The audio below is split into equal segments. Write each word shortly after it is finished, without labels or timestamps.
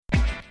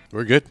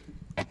We're good.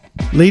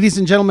 Ladies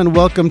and gentlemen,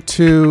 welcome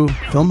to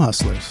Film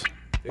Hustlers.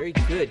 Very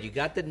good. You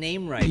got the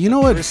name right. You know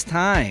what? First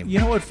time. You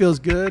know what feels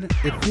good?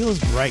 It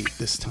feels right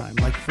this time.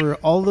 Like for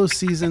all those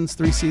seasons,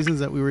 3 seasons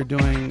that we were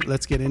doing,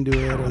 let's get into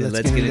it, or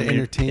let's get into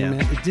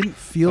entertainment. Yeah. It didn't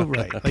feel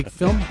right. Like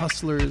Film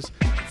Hustlers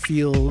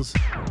feels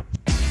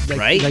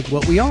like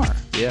what we are.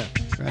 Yeah.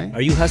 Right?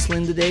 Are you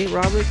hustling today,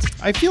 Robert?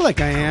 I feel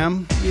like I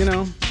am.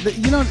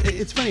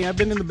 It's funny. I've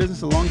been in the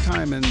business a long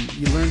time, and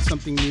you learn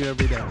something new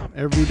every day.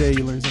 Every day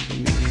you learn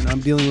something new. I'm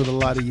dealing with a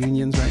lot of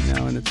unions right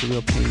now, and it's a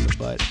real pain in the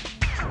butt.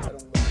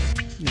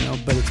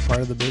 But it's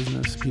part of the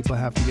business. People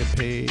have to get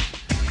paid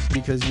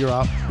because you're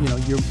out.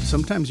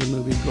 Sometimes your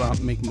movies go out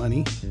and make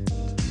money,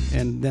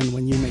 and then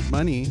when you make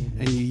money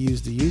and you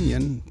use the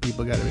union,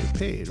 people got to be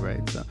paid,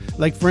 right? So,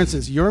 like for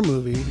instance, your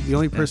movie, the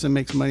only person that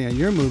makes money on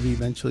your movie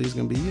eventually is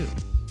going to be you.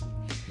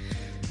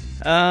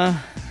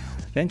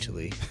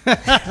 Eventually.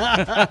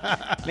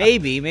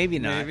 Maybe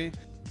not. Maybe.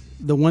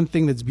 The one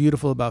thing that's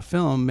beautiful about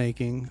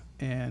filmmaking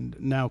and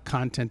now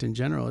content in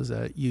general is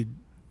that you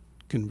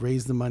can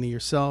raise the money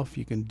yourself,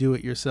 you can do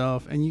it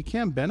yourself, and you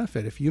can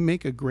benefit. If you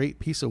make a great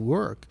piece of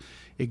work,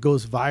 it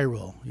goes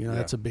viral.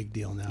 That's a big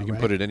deal now. You can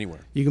put it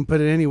anywhere. You can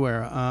put it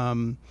anywhere.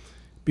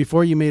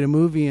 Before you made a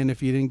movie, and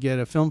if you didn't get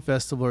a film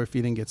festival or if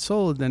you didn't get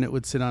sold, then it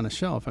would sit on a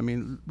shelf. I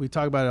mean, we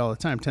talk about it all the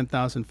time.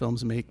 10,000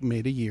 films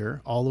made a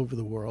year all over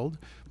the world.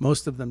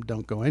 Most of them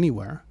don't go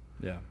anywhere.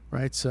 Yeah.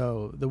 Right.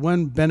 So the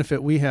one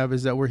benefit we have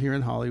is that we're here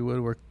in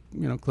Hollywood. We're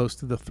close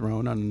to the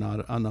throne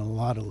on a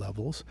lot of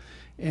levels,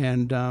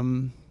 and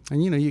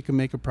you can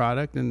make a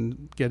product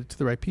and get it to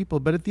the right people.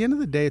 But at the end of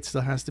the day, it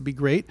still has to be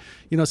great.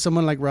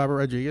 Someone like Robert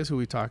Rodriguez, who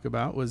we talk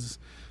about, was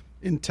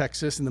in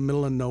Texas in the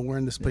middle of nowhere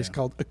in this place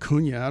called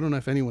Acuña. I don't know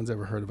if anyone's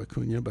ever heard of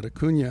Acuña, but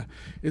Acuña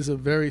is a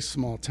very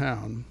small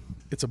town.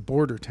 It's a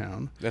border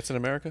town. That's in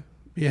America?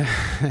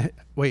 Yeah.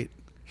 Wait,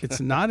 it's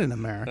not in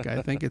America.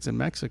 I think it's in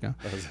Mexico.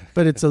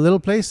 But it's a little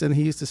place, and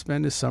he used to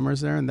spend his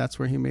summers there, and that's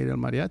where he made El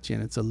Mariachi,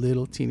 and it's a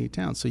little teeny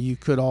town. So you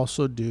could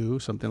also do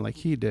something like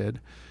he did,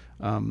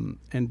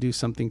 and do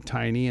something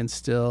tiny and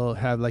still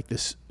have like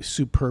this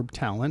superb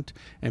talent,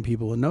 and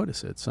people will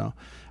notice it. So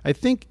I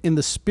think in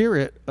the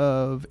spirit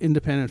of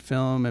independent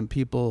film and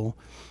people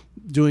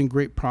doing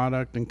great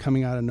product and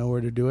coming out of nowhere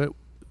to do it,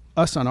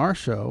 us on our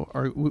show,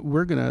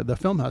 the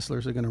Film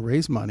Hustlers are going to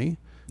raise money,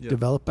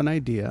 develop an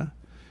idea,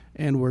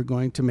 and we're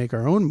going to make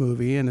our own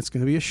movie, and it's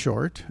going to be a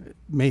short,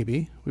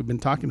 maybe. We've been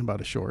talking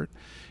about a short.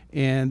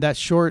 And that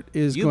short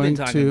is You've going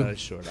been talking to... about a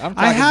short.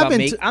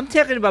 I'm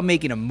talking about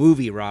making a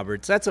movie,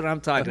 Roberts. That's what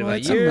I'm talking about.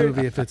 It's a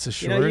movie if it's a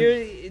short.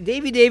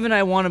 Dave and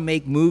I want to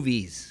make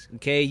movies.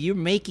 Okay, you're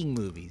making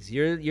movies.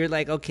 You're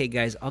like, okay,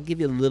 guys, I'll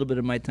give you a little bit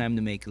of my time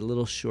to make a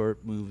little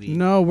short movie.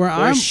 No, for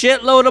a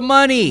shitload of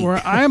money.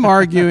 Where I'm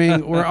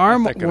arguing, to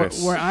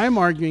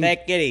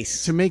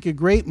make a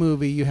great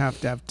movie, you have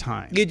to have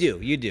time. You do.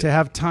 To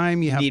have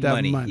time, you have to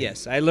have money.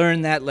 Yes, I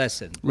learned that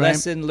lesson. Right?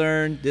 Lesson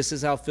learned. This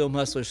is how Film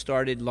Hustlers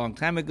started a long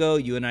time ago.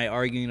 You and I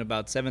arguing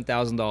about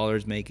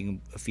 $7,000 making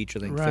a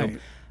feature-length film.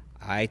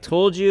 I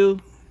told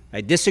you. I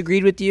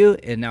disagreed with you,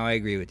 and now I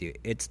agree with you.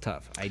 It's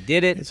tough. I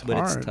did it, it's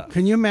hard. Tough.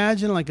 Can you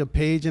imagine like a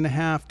page and a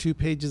half, 2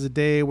 pages a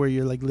day where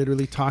you're like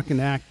literally talking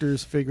to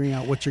actors, figuring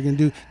out what you're going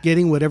to do,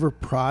 getting whatever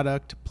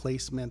product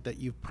placement that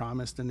you've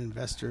promised an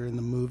investor in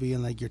the movie,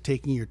 and like you're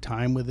taking your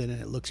time with it,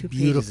 and it looks 2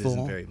 beautiful. pages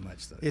isn't very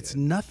much, though. It's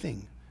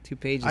nothing. 2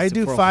 pages I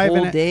do for a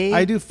whole day?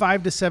 I do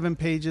 5 to 7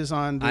 pages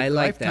on the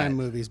Lifetime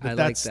movies, but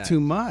that's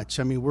too much.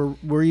 I mean,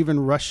 we're even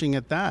rushing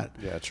at that.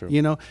 Yeah, true.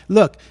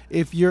 Look,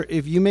 if you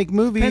make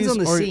movies, depends on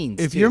the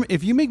scenes.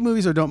 If you make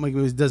movies or don't make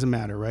movies, it doesn't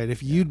matter, right?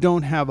 If you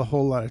don't have a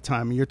whole lot of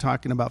time, and you're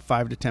talking about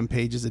 5 to 10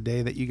 pages a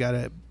day that you've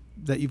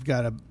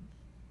got to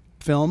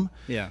film,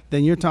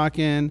 then you're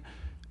talking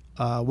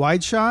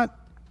wide shot.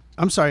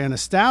 I'm sorry, an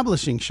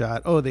establishing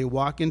shot. Oh, they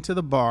walk into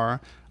the bar,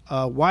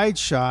 wide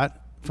shot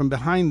from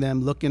behind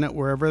them, looking at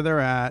wherever they're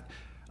at,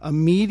 a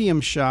medium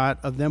shot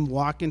of them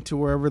walking to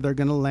wherever they're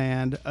going to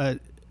land,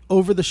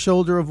 over the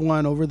shoulder of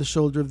one, over the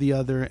shoulder of the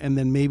other, and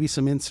then maybe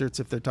some inserts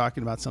if they're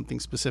talking about something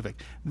specific.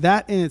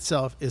 That in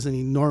itself is an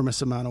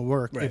enormous amount of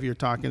work if you're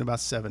talking about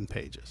 7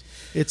 pages.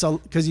 It's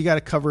because you got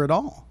to cover it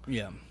all.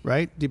 Yeah.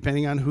 Right?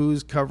 Depending on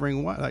who's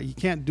covering what. You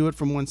can't do it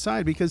from one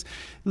side because,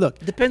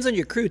 look. It depends on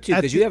your crew, too,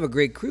 because you have a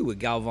great crew with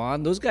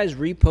Galvan. Those guys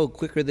repo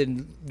quicker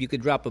than you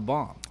could drop a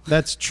bomb.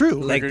 That's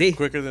true.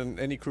 Quicker than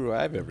any crew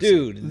I've ever seen.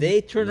 Dude,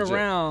 they turn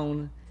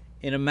around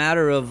in a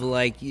matter of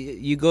like,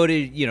 you go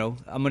to,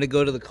 I'm going to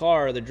go to the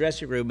car or the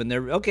dressing room, and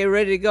they're, okay,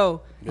 ready to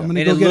go. Yeah. I'm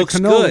going to go get a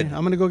cannoli. I'm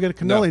going to go get a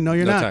cannoli. No,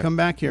 you're not. Time. Come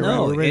back here.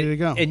 No, we're ready to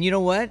go. And you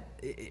know what?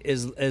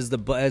 As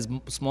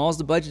small as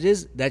the budget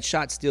is, that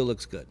shot still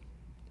looks good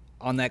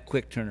on that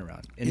quick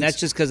turnaround. And that's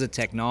just because of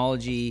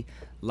technology,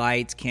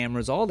 lights,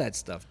 cameras, all that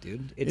stuff,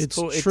 dude. It's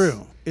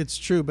true. It's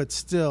true, but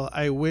still,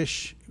 I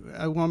wish.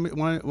 I want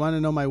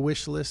to know my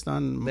wish list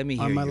on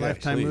my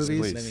Lifetime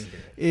movies. Please.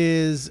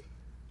 Is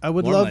I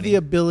would love the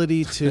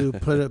ability to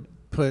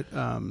put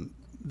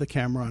the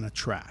camera on a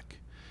track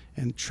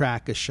and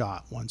track a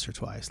shot once or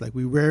twice. Like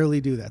we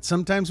rarely do that.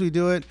 Sometimes we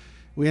do it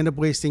we end up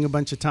wasting a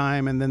bunch of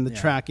time, and then the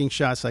tracking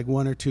shots like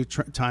one or two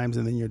times,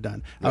 and then you're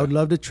done. Yeah. I would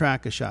love to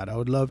track a shot. I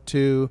would love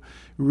to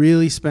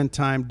really spend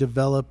time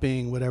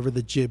developing whatever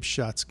the jib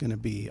shot's going to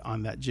be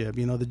on that jib.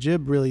 You know, the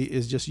jib really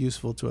is just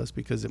useful to us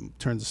because it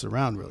turns us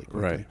around really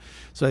quickly. Right.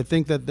 So I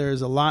think that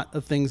there's a lot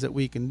of things that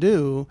we can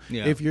do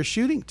if you're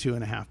shooting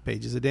 2.5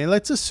 pages a day.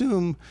 Let's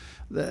assume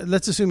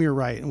you're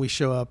right, and we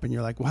show up and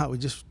you're like, wow, we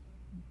just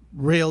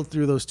railed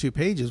through those 2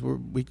 pages.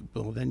 We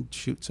will then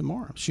shoot some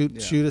more.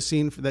 Shoot a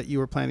scene that you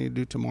were planning to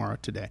do tomorrow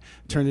today.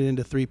 Turn it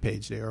into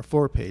 3-page day or a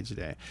 4-page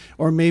day.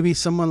 Or maybe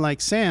someone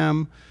like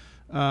Sam,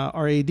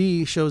 our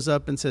AD, shows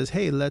up and says,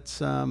 hey,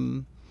 let's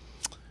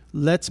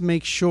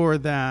make sure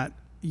that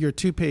your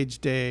 2-page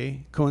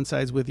day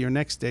coincides with your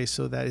next day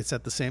so that it's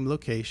at the same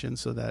location,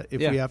 so that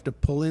if we have to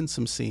pull in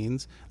some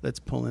scenes,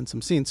 let's pull in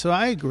some scenes. So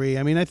I agree.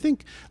 I mean, I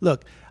think,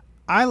 look,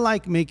 I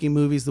like making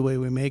movies the way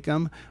we make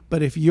them,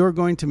 but if you're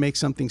going to make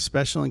something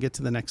special and get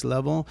to the next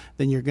level,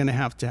 then you're going to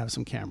have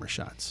some camera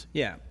shots.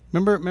 Yeah.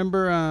 Remember?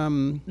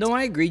 No,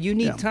 I agree. You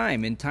need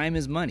time, and time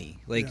is money.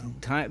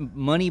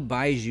 Money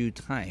buys you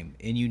time,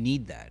 and you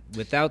need that.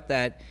 Without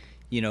that,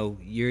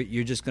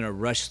 you're just going to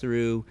rush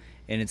through,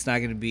 and it's not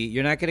going to be.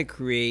 You're not going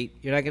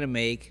to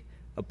make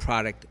a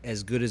product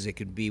as good as it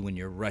could be when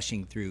you're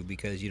rushing through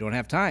because you don't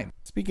have time.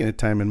 Speaking of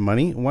time and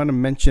money, I want to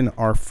mention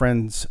our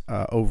friends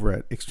over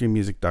at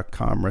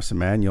extrememusic.com, Russ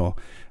Emanuel,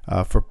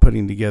 for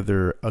putting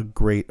together a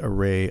great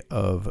array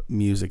of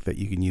music that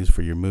you can use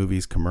for your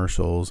movies,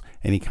 commercials,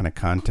 any kind of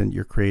content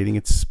you're creating.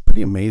 It's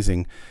pretty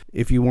amazing.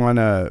 If you want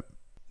to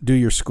do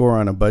your score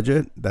on a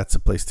budget, that's a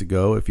place to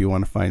go. If you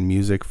want to find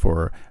music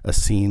for a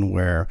scene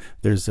where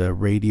there's a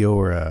radio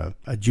or a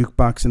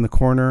jukebox in the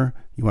corner,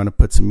 you want to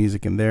put some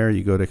music in there,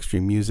 you go to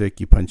Extreme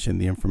Music, you punch in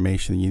the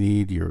information you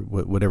need, your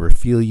whatever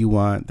feel you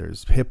want.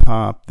 There's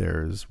hip-hop,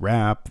 there's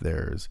rap,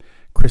 there's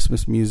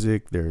Christmas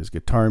music, there's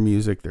guitar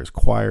music, there's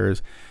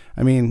choirs.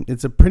 I mean,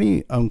 it's a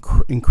pretty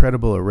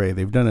incredible array.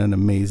 They've done an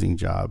amazing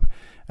job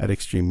at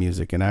Extreme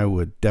Music, and I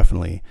would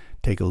definitely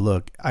take a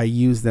look. I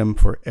use them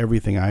for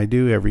everything I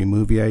do, every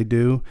movie I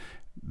do.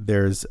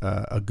 There's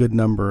a good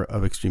number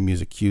of Extreme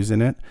Music cues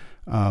in it.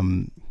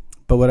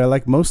 But what I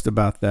like most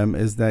about them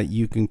is that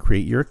you can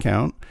create your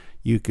account.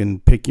 You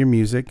can pick your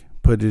music,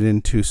 put it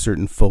into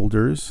certain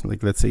folders.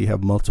 Like let's say you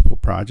have multiple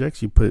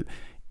projects. You put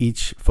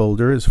each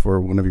folder is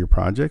for one of your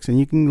projects, and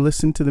you can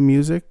listen to the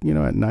music,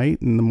 at night,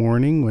 in the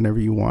morning, whenever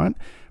you want.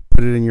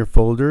 Put it in your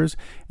folders,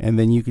 and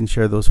then you can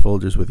share those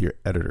folders with your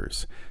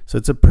editors. So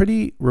it's a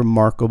pretty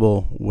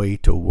remarkable way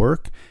to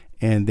work,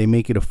 and they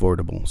make it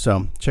affordable.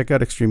 So check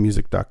out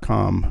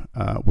extrememusic.com.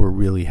 We're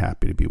really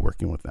happy to be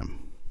working with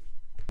them.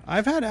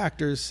 I've had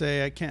actors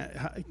say,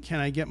 can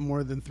I get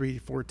more than 3,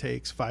 4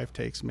 takes, 5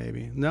 takes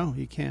maybe? No,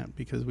 you can't,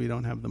 because we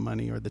don't have the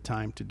money or the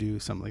time to do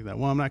something like that.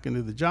 Well, I'm not going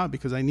to do the job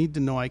because I need to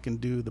know I can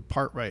do the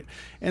part right.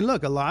 And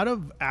look, a lot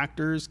of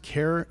actors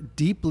care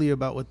deeply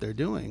about what they're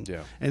doing.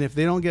 Yeah. And if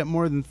they don't get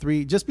more than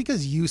 3, just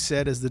because you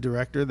said as the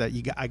director that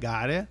I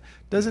got it,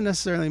 doesn't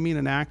necessarily mean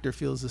an actor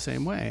feels the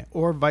same way,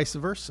 or vice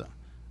versa.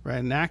 Right,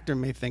 an actor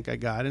may think I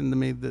got it, and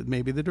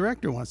maybe the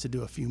director wants to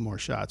do a few more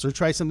shots or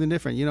try something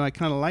different. I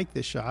kind of like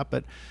this shot,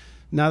 but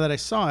now that I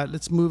saw it,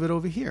 let's move it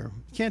over here.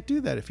 You can't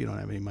do that if you don't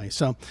have any money.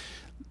 So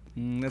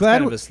that's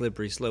kind of a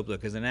slippery slope, though,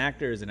 because an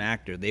actor is an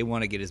actor. They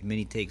want to get as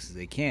many takes as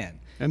they can,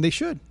 and they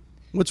should.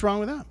 What's wrong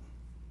with that?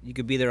 You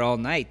could be there all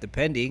night,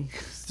 depending.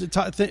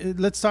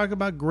 Let's talk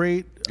about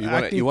great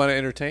acting. You want to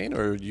entertain,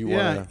 or you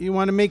want to? You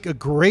want to make a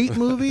great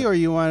movie, or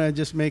you want to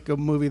just make a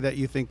movie that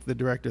you think the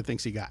director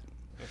thinks he got?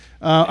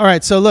 All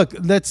right, so look,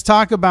 let's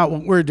talk about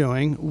what we're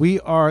doing.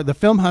 The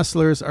Film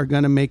Hustlers are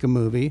going to make a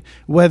movie,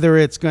 whether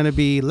it's going to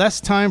be less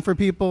time for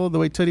people the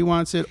way Tootie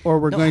wants it, or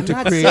we're going to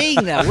create... I'm not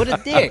saying that. What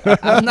a dick.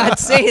 I'm not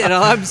saying that.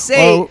 All I'm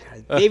saying,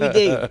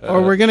 Dave.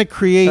 Or we're going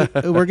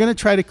to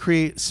try to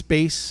create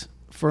space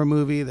for a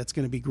movie that's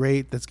going to be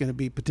great, that's going to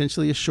be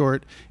potentially a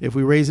short. If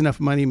we raise enough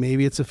money,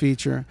 maybe it's a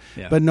feature.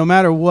 Yeah. But no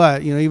matter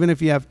what, even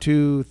if you have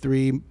 2,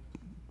 3,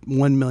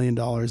 $1 million,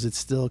 it's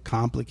still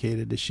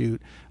complicated to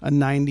shoot a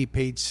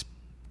 90-page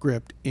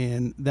script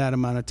in that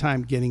amount of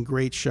time, getting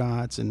great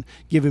shots and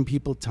giving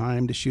people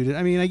time to shoot it.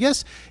 I mean, I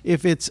guess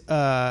if it's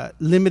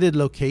limited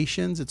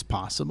locations, it's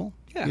possible.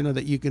 Yeah.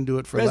 That you can do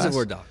it for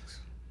Reservoir less. Dogs.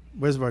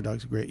 Reservoir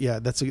Dogs is great. Yeah,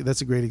 that's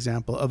a great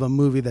example of a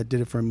movie that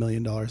did it for $1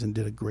 million and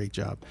did a great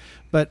job.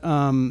 But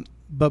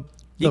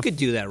you could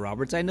do that,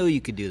 Roberts. I know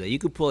you could do that. You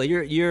could pull.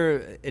 You're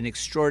an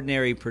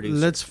extraordinary producer.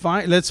 Let's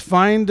find the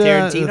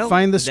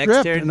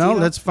script. No,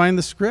 let's find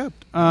the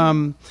script.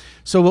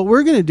 So what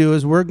we're going to do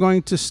is we're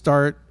going to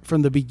start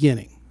from the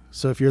beginning.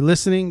 So if you're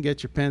listening,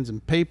 get your pens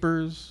and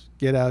papers,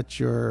 get out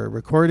your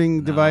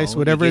recording device,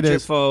 whatever it Get your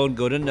is. phone,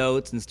 go to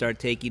notes, and start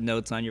taking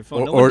notes on your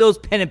phone. No Or- one does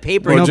pen and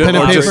paper. No pen and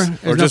or paper? just, or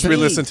There's just no pen-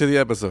 re-listen to the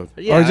episode.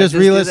 Yeah, Or just do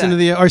re-listen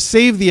that. or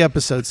save the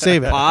episode,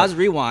 save it. Pause,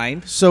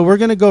 rewind. So we're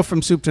going to go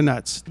from soup to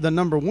nuts. The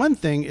number one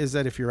thing is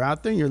that if you're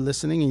out there and you're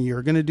listening and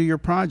you're going to do your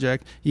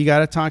project, you got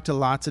to talk to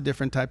lots of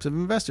different types of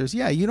investors.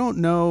 Yeah, you don't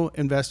know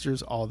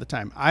investors all the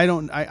time. I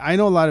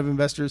know a lot of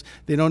investors,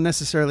 they don't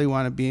necessarily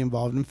want to be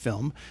involved in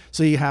film,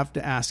 so you have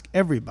to ask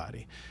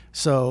everybody.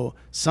 So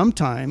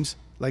sometimes,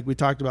 like we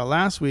talked about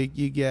last week,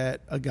 you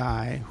get a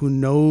guy who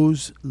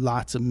knows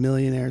lots of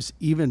millionaires,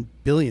 even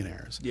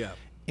billionaires. Yeah.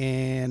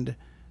 And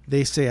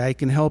they say, I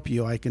can help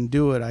you, I can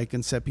do it, I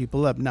can set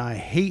people up. Now, I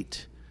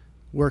hate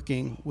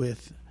working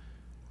with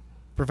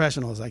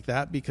professionals like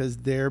that because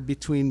they're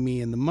between me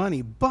and the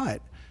money.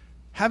 But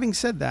having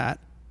said that,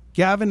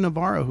 Gavin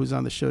Navarro, who's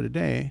on the show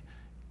today,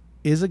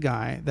 is a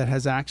guy that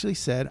has actually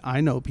said,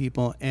 I know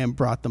people, and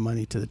brought the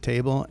money to the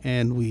table.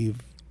 And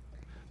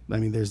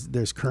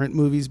there's current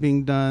movies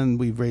being done.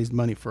 We've raised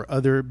money for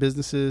other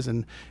businesses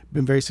and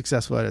been very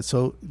successful at it.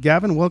 So,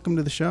 Gavin, welcome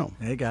to the show.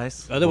 Hey,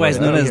 guys. Otherwise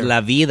known as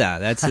La Vida.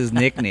 That's his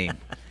nickname.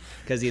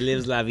 Because he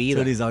lives La Vida.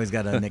 Cody's always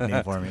got a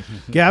nickname for me.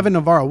 Gavin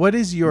Navarro, what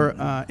is your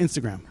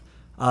Instagram?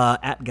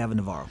 At Gavin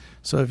Navarro.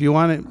 So if you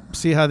want to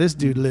see how this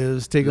dude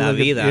lives, take a La look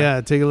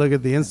vida. take a look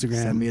at the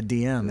Instagram. Send me a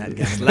DM at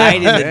Gavin Slide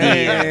in the Navarro.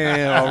 DM.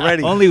 Damn,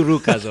 already. Only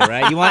Rucas, all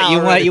right?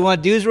 You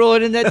want dudes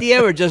rolling in that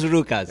DM or just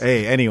Rucas?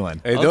 Hey,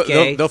 anyone. Hey,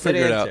 Okay, they'll good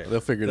figure it answer. out. They'll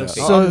figure it out.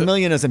 So-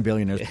 Millionaires and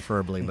billionaires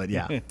preferably, but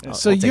yeah. I'll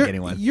take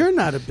anyone. you're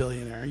not a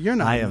billionaire. You're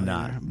not. I a am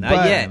millionaire. not. Not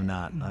But- yet. I am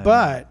not. I am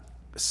But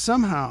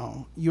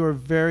somehow you're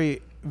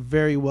very,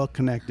 very well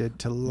connected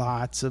to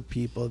lots of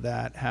people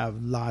that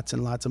have lots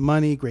and lots of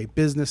money, great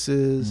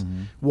businesses,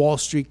 Mm-hmm. Wall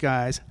Street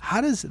guys. How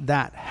does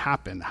that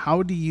happen?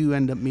 How do you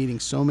end up meeting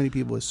so many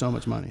people with so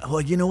much money? Well,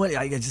 you know what?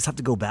 I just have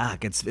to go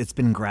back. It's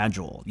been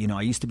gradual. You know,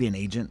 I used to be an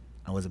agent.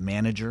 I was a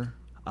manager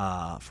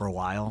for a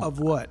while. Of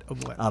what?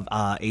 Of what? Of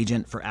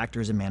agent for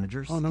actors and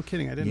managers. Oh, no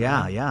kidding. I didn't know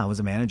Yeah, that. yeah. I was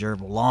a manager a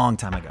long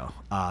time ago.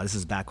 This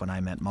is back when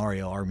I met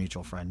Mario, our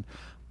mutual friend.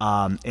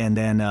 And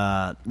then,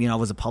 I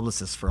was a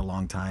publicist for a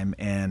long time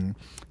and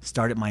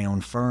started my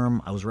own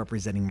firm. I was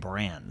representing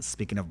brands.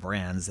 Speaking of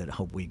brands that I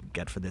hope we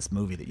get for this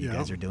movie that you Yeah.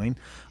 guys are doing.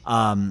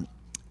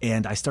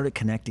 And I started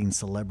connecting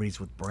celebrities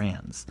with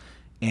brands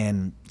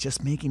and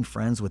just making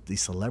friends with these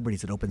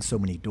celebrities that opened so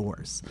many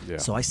doors. Yeah.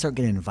 So I started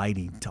getting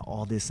invited to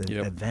all these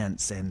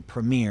events and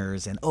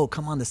premieres and, oh,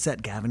 come on the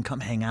set, Gavin, come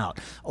hang out.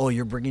 Oh,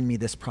 you're bringing me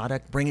this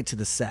product? Bring it to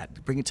the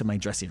set. Bring it to my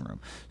dressing room.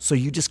 So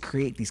you just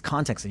create these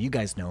contacts, and you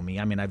guys know me.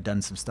 I mean, I've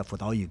done some stuff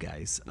with all you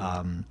guys.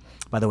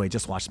 By the way,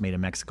 just watched Made in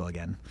Mexico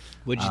again.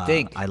 What'd you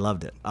think? I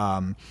loved it,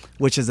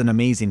 which is an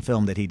amazing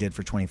film that he did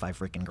for 25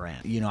 freaking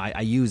grand. You know,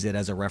 I use it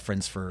as a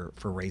reference for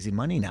raising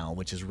money now,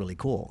 which is really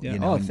cool. Yeah. You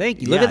know? Oh, And-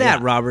 thank you. Look at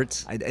that,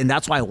 Roberts. And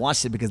that's why I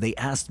watched it, because they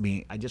asked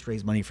me. I just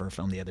raised money for a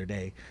film the other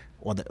day.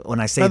 Well, when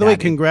I say By the that, way,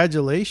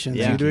 congratulations.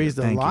 Yeah. You raised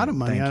a Thank lot you. of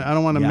money. Thank you. I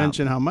don't want to Yeah.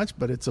 mention how much,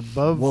 but it's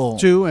above Well,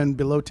 2 and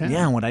below 10.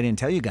 Yeah, and what I didn't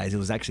tell you guys, it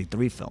was actually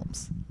 3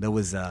 films. There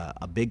was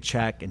a big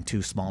check and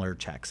 2 smaller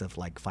checks of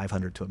like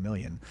 500 to $1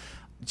 million,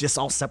 just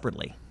all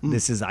separately.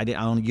 This is I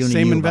don't you only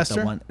Same knew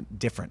investor? about the one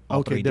different.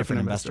 All Okay, 3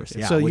 different investors. Okay.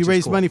 Yeah, So which you is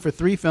raised cool. money for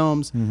 3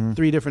 films,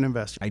 3 different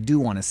investors. I do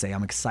want to say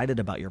I'm excited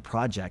about your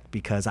project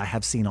because I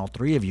have seen all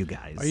 3 of you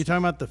guys. Are you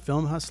talking about the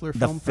Film Hustler?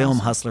 The Film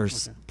process?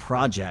 Hustlers Okay.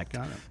 project,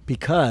 Got it.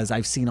 because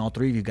I've seen all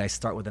 3 of you guys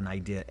start with an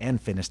idea and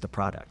finish the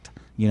product.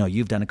 You know,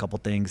 you've done a couple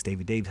things.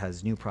 Dave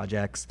has new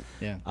projects.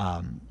 Yeah.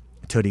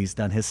 Tootie's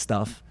done his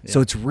stuff.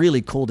 So it's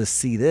really cool to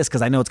see this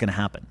because I know it's going to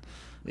happen.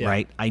 Yeah.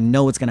 Right, I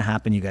know it's going to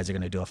happen. You guys are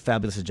going to do a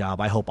fabulous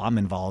job. I hope I'm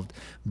involved,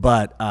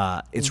 but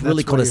it's Well,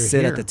 really that's cool why to you're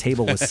sit here. at the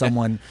table with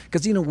someone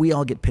because we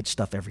all get pitched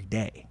stuff every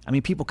day. I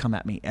mean, people come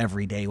at me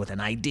every day with an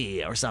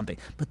idea or something,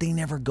 but they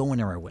never go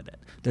anywhere with it.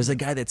 There's a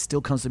guy that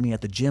still comes to me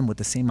at the gym with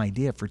the same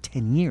idea for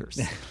 10 years,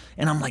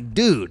 and I'm like,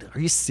 dude,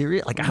 are you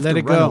serious? Like, I have Let to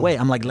it run go. away.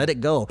 I'm like, let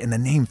it go. And the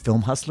name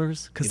Film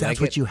Hustlers, because You that's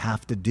like what it? you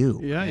have to do.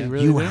 Yeah, you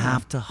really do.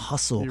 have to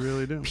hustle. You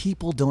really do.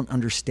 People don't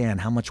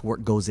understand how much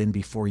work goes in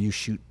before you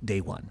shoot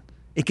day one.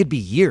 It could be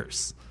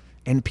years.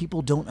 And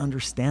people don't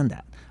understand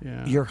that.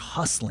 Yeah. You're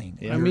hustling.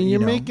 I mean, you're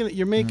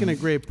you know? making a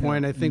great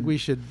point. I think we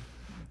should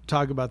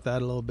talk about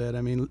that a little bit.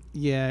 I mean,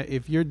 yeah,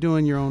 if you're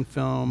doing your own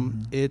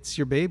film, it's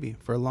your baby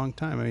for a long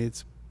time. I mean,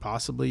 it's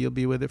possibly you'll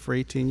be with it for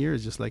 18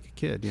 years, just like a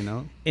kid, you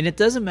know? And it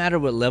doesn't matter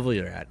what level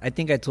you're at. I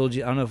think I told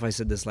you, I don't know if I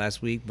said this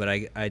last week, but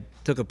I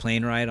took a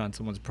plane ride on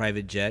someone's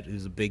private jet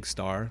who's a big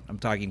star. I'm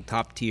talking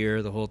top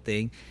tier, the whole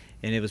thing.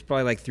 And it was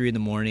probably like 3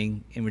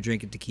 a.m, and we're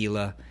drinking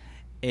tequila.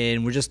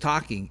 And we're just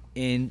talking.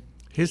 And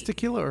His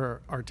tequila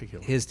or our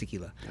tequila? his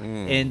tequila.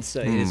 And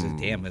so it was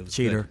damn, it was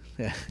Cheater.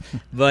 good.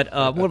 But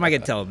what am I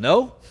going to tell him?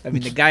 No? I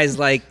mean, the guy's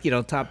like,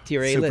 top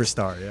tier A-list.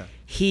 Superstar, yeah.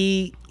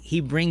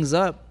 He brings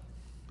up,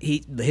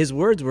 his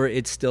words were,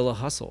 it's still a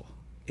hustle.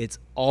 It's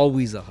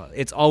always a hustle.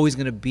 It's always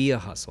going to be a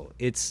hustle.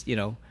 It's,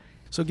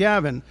 So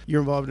Gavin, you're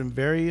involved in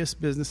various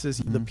businesses.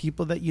 The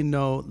people that you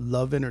know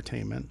love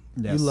entertainment.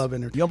 Yes. You love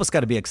entertainment. You almost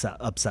got to be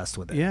obsessed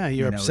with it. Yeah,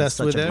 you're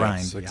obsessed with it.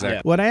 Grind. Exactly.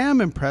 What I am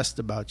impressed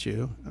about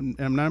you, and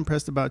I'm not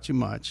impressed about you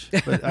much,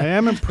 but I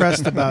am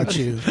impressed about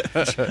you,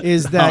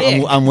 is that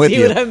I'm with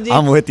you.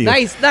 I'm with you.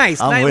 Nice.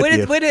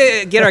 Way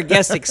to get our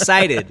guests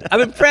excited.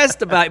 I'm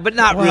impressed about it, but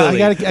not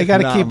really. I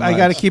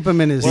gotta keep him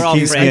in his. We're all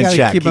I friends.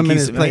 gotta keep him in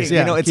his place.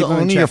 Yeah, it's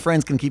only your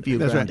friends can keep you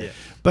That's grounded. right.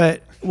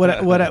 But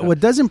what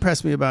does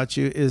impress me about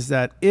you is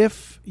that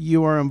if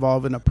you are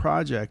involved in a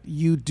project,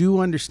 you do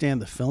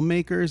understand the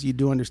filmmakers, you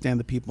do understand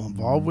the people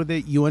involved with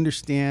it, you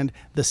understand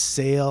the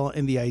sale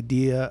and the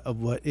idea of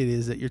what it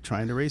is that you're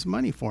trying to raise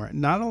money for.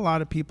 Not a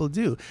lot of people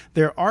do.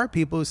 There are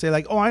people who say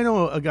like, oh, I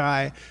know a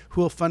guy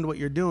who will fund what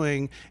you're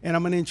doing, and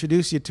I'm going to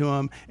introduce you to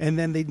him, and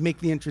then they make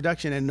the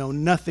introduction and know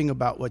nothing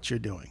about what you're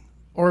doing,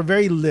 or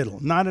very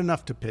little, not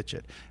enough to pitch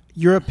it.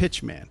 You're a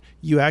pitch man.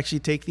 You actually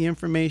take the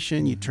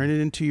information, you turn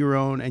it into your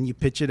own, and you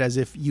pitch it as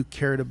if you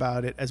cared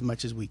about it as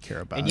much as we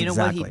care about it. And you know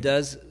what he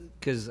does?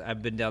 Because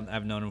I've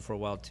known him for a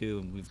while too,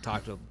 and we've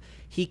talked about.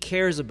 He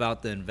cares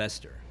about the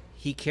investor.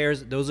 He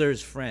cares. Those are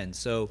his friends.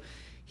 So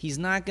he's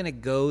not going to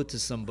go to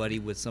somebody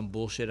with some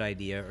bullshit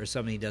idea or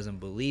something he doesn't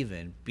believe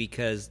in,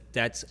 because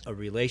that's a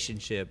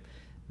relationship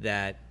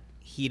that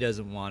he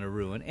doesn't want to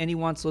ruin, and he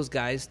wants those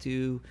guys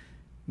to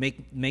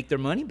make their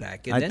money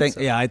back. And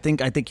I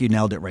think you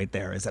nailed it right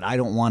there. Is that I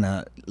don't want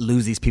to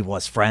lose these people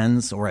as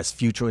friends or as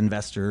future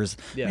investors.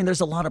 Yeah. I mean, there's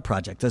a lot of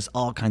projects. There's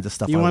all kinds of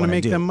stuff. You want to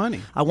make them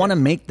money. I want to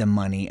make them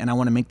money, and I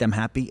want to make them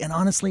happy. And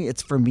honestly,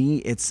 it's for me,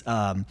 it's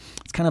kind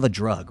of a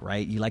drug,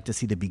 right? You like to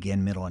see the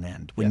begin, middle, and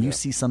end. When you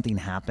see something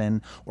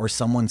happen, or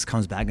someone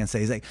comes back and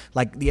says,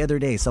 like the other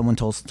day, someone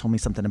told me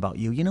something about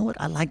you. You know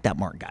what? I like that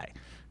Mark guy.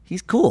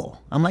 He's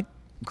cool. I'm like,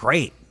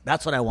 great.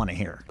 That's what I want to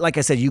hear. Like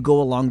I said, you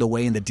go along the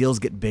way and the deals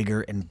get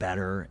bigger and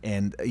better.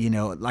 And,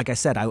 like I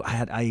said,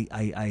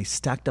 I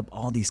stacked up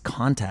all these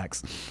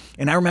contacts.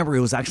 And I remember it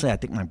was actually, I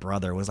think my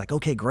brother was like,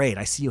 okay, great.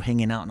 I see you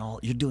hanging out and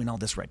you're doing all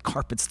this red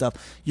carpet stuff.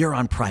 You're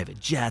on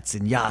private jets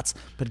and yachts.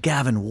 But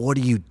Gavin, what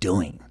are you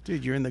doing?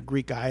 Dude, you're in the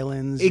Greek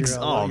islands. You're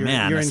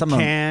in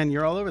Cannes.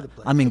 You're all over the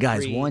place. I mean,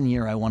 guys, 1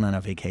 year I went on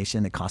a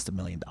vacation. It cost $1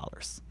 million.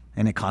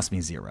 And it cost me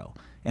 $0.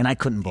 And I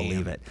couldn't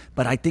believe it.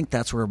 But I think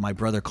that's where my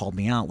brother called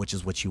me out, which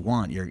is what you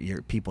want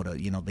your people to,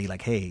 they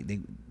like, hey,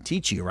 they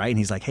teach you, right? And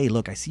he's like, hey,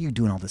 look, I see you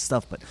doing all this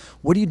stuff, but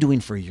what are you doing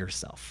for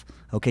yourself?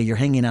 Okay, you're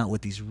hanging out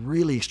with these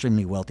really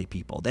extremely wealthy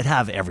people that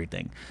have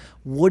everything.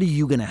 What are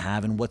you going to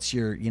have, and what's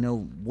your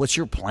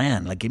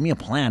plan? Like, give me a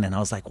plan. And I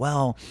was like,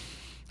 well,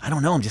 I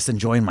don't know. I'm just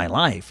enjoying my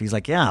life. He's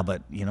like, yeah,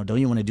 but, don't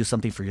you want to do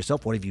something for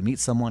yourself? What if you meet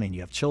someone and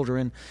you have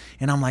children?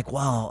 And I'm like,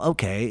 well,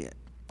 okay.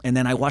 And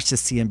then I watched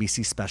this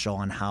CNBC special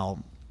on how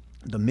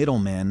the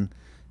middleman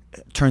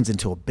turns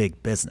into a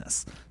big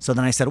business. So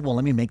then I said, well,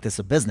 let me make this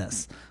a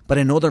business. But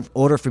in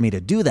order for me to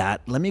do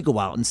that, let me go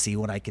out and see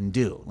what I can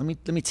do.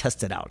 Let me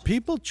test it out.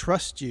 People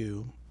trust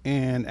you,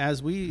 and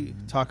as we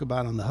talk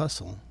about on The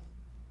Hustle.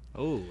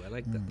 Oh, I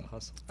like that, The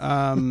Hustle.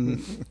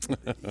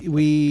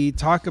 We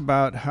talk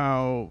about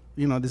how,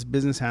 this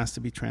business has to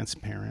be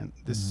transparent.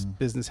 This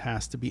business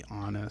has to be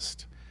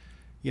honest.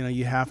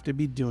 You have to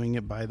be doing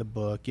it by the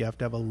book. You have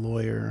to have a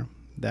lawyer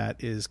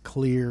that is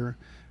clear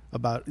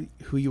about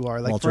who you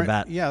are. Like Walter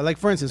Batt. Yeah, like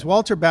for instance,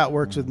 Walter Batt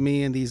works with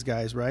me and these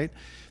guys, right?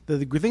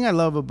 The thing I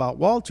love about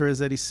Walter is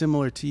that he's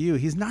similar to you.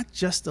 He's not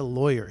just a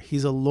lawyer.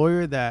 He's a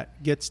lawyer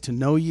that gets to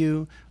know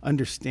you,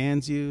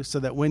 understands you, so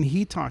that when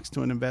he talks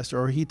to an investor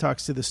or he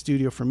talks to the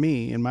studio, for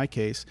me, in my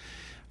case,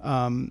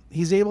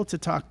 he's able to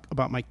talk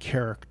about my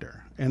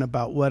character and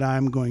about what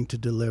I'm going to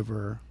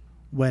deliver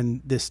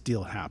when this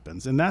deal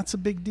happens. And that's a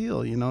big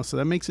deal, so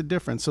that makes a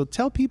difference. So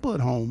tell people at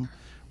home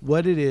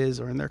what it is,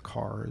 or in their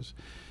cars.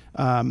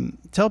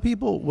 Tell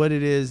people what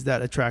it is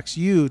that attracts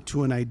you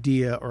to an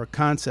idea or a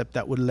concept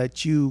that would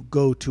let you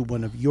go to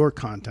one of your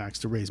contacts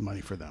to raise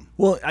money for them.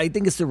 Well, I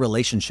think it's the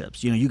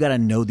relationships. You got to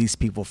know these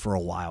people for a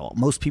while.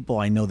 Most people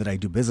I know that I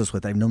do business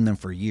with, I've known them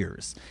for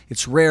years.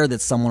 It's rare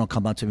that someone will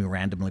come up to me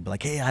randomly and be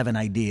like, hey, I have an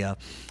idea.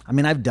 I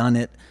mean, I've done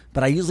it,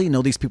 but I usually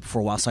know these people for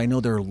a while, so I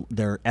know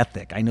their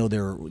ethic. I know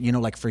their,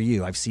 like for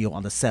you, I've seen you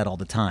on the set all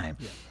the time.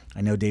 Yeah. I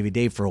know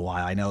Dave for a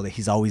while. I know that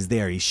he's always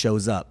there. He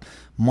shows up.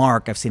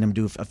 Mark, I've seen him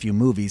do a few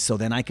movies. So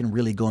then I can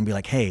really go and be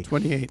like, hey,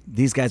 28.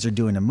 These guys are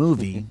doing a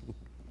movie.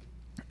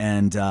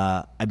 And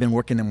I've been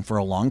working them for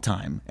a long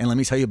time. And let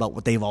me tell you about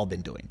what they've all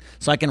been doing.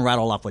 So I can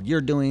rattle off what you're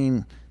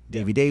doing,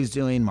 Dave's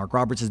doing, Mark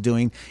Roberts is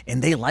doing,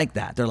 and they like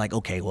that. They're like,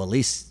 okay, well, at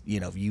least you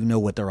know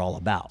what they're all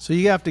about. So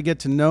you have to get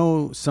to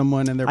know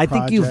someone and their projects. I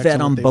think you vet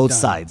on both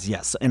sides,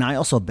 yes. And I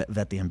also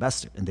vet the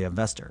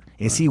investor.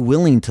 Is he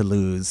willing to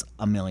lose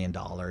 $1 million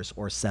or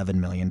 $7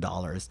 million?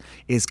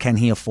 Can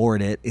he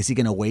afford it? Is he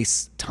going to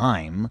waste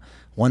time?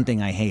 One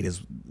thing I hate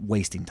is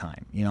wasting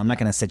time. I'm not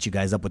going to set you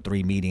guys up with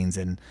 3 meetings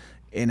and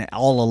And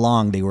all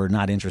along, they were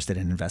not interested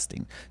in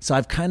investing. So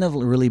I've kind of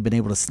really been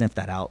able to sniff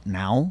that out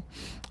now.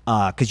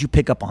 Because you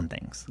pick up on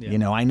things, you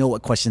know. I know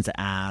what questions to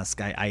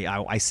ask.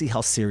 I see how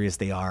serious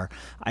they are.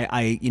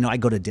 I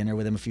go to dinner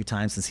with them a few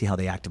times and see how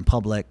they act in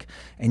public,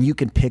 and you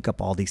can pick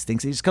up all these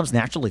things. It just comes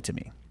naturally to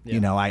me. Yeah. You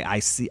know, I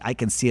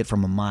can see it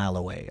from a mile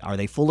away. Are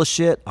they full of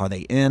shit? Are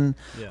they in?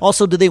 Yeah.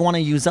 Also, do they want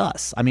to use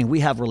us? I mean, we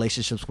have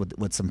relationships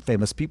with some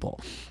famous people.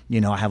 You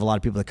know, I have a lot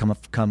of people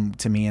that come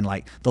to me and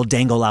like they'll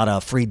dangle out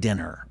a free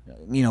dinner.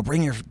 You know,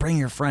 bring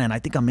your friend. I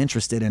think I'm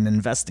interested in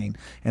investing,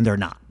 and they're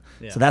not.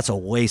 Yeah. So that's a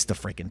waste of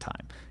freaking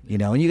time, you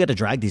know. And you got to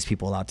drag these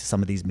people out to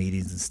some of these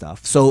meetings and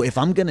stuff. So if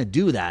I'm gonna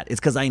do that, it's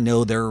because I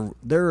know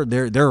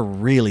they're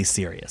really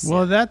serious.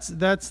 Well, that's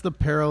the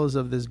perils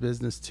of this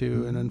business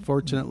too, and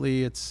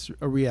unfortunately, it's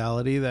a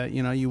reality that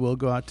you know you will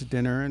go out to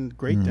dinner and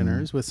great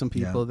dinners with some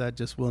people that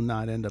just will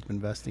not end up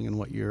investing in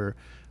what you're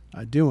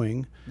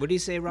doing. What do you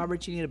say,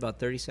 Robert? You need about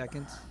 30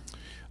 seconds.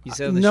 You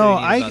said no,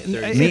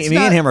 me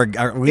and him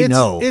are we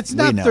know it's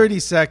not 30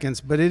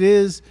 seconds, but it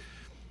is.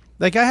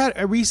 Like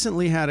I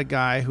recently had a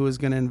guy who was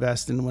going to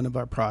invest in one of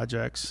our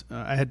projects.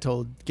 I had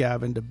told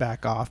Gavin to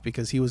back off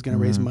because he was going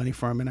to raise money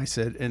for him, and I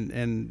said,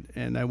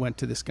 and I went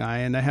to this guy,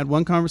 and I had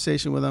one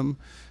conversation with him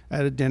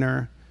at a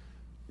dinner.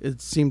 It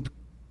seemed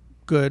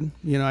good,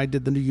 you know. I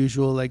did the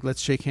usual, like,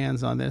 let's shake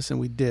hands on this, and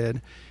we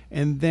did.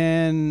 And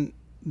then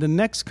the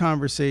next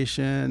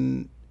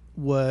conversation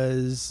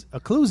was a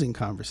closing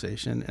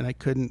conversation, and I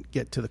couldn't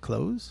get to the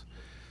close,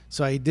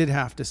 so I did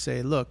have to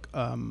say, look.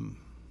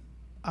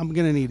 I'm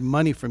going to need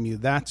money from you.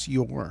 That's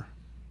your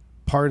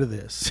part of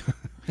this.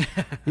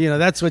 You know,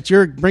 that's what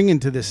you're bringing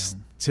to this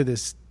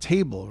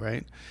table,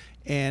 right?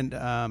 And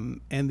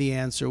the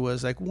answer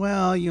was like,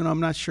 well, you know, I'm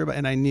not sure,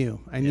 and I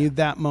knew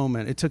that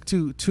moment. It took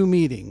two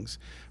meetings,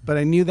 but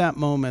I knew that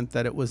moment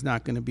that it was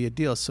not going to be a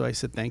deal. So I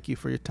said, thank you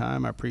for your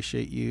time. I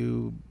appreciate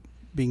you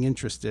being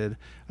interested.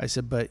 I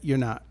said, but you're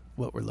not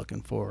what we're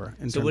looking for.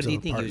 So what do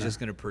you think he was just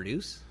going to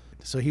produce?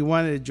 So he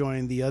wanted to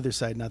join the other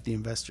side, not the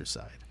investor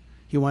side.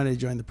 He wanted to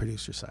join the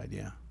producer side,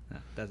 yeah. No,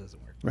 that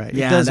doesn't work. Right.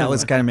 Yeah, that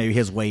was kind of maybe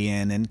his way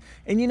in. And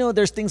you know,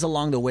 there's things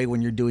along the way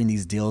when you're doing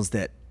these deals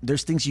that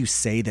there's things you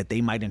say that they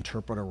might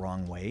interpret a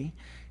wrong way.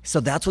 So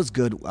that's what's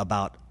good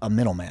about a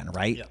middleman,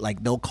 right? Yep.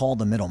 Like they'll call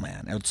the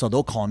middleman. So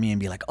they'll call me and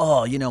be like,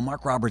 oh, you know,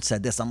 Mark Roberts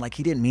said this. I'm like,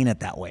 he didn't mean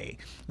it that way.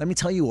 Let me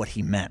tell you what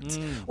he meant.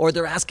 Or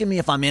they're asking me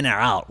if I'm in or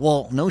out.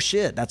 Well, no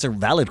shit. That's a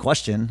valid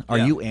question. Are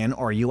you in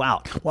or are you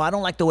out? Well, I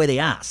don't like the way they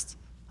asked.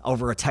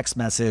 Over a text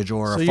message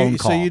or a phone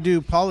call. So you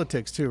do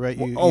politics too, right?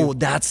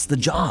 That's the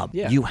job.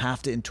 Yeah. You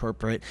have to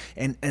interpret,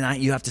 and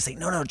you have to say,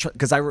 no,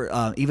 because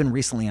I even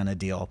recently on a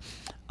deal,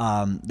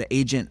 the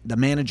agent, the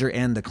manager,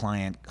 and the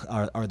client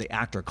or the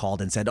actor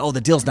called and said, oh,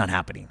 the deal's not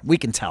happening. We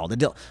can tell the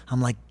deal. I'm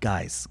like,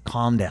 guys,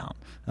 calm down.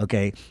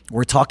 Okay,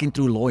 we're talking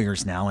through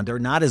lawyers now, and they're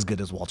not as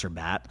good as Walter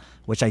Batt,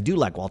 which I do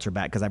like Walter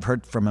Batt because I've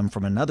heard from him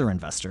from another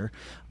investor.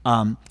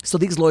 So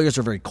these lawyers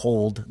are very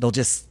cold. They'll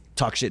just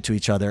talk shit to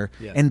each other,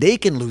 and they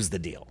can lose the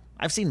deal.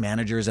 I've seen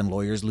managers and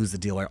lawyers lose the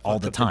deal all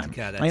the time.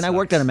 I mean, I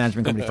worked at a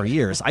management company for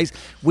years. I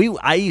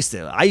used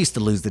to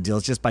lose the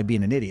deals just by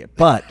being an idiot.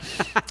 But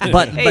hey,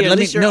 but let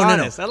me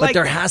no. But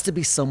there has to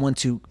be someone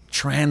to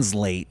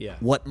translate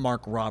what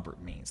Mark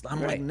Robert means.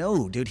 I'm like,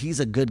 no, dude, he's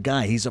a good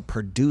guy. He's a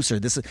producer.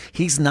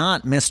 He's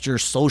not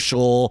Mr.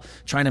 Social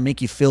trying to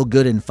make you feel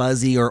good and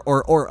fuzzy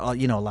or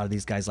you know, a lot of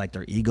these guys like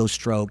their ego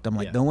stroked. I'm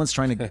like, no one's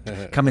trying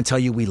to come and tell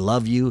you we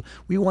love you.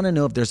 We want to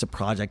know if there's a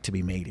project to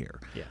be made here.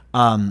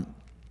 Yeah.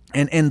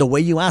 And the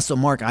way you asked, so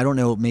Mark, I don't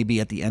know, maybe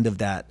at the end of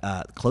that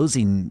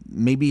closing,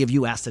 maybe if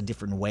you asked a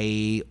different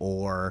way,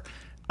 or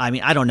I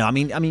mean, I don't know. I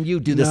mean, you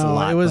do this a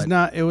lot.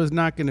 It was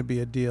not going to be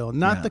a deal.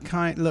 Not the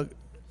kind. Look,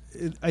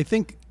 I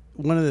think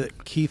one of the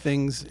key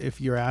things, if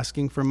you're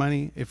asking for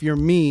money, if you're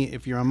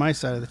on my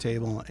side of the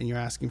table and you're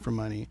asking for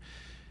money,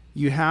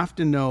 you have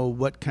to know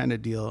what kind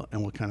of deal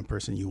and what kind of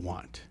person you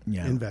want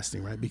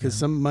investing, right? Because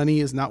some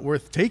money is not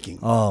worth taking.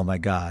 Oh my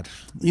God.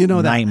 You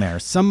know,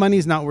 nightmares. Some money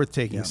is not worth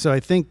taking. Yeah. So I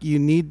think you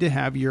need to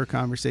have your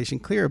conversation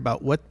clear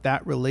about what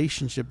that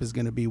relationship is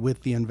going to be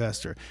with the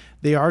investor.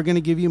 They are going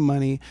to give you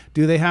money.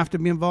 Do they have to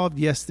be involved?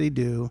 Yes, they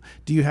do.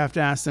 Do you have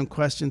to ask them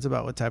questions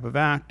about what type of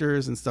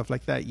actors and stuff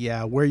like that?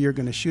 Yeah. Where you're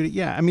going to shoot it?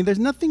 Yeah. I mean, there's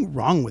nothing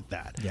wrong with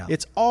that. Yeah.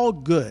 It's all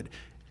good.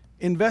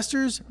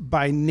 Investors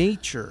by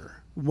nature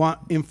want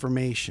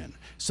information.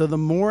 So the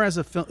more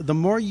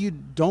you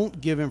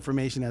don't give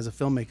information as a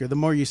filmmaker, the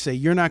more you say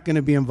you're not going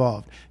to be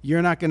involved.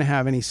 You're not going to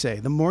have any say.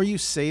 The more you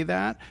say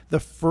that,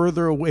 the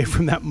further away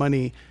from that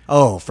money.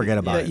 Oh, forget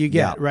about that it. You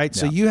get right.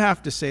 Yeah. So you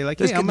have to say like,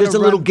 there's a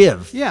little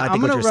give. Yeah,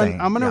 I'm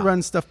going to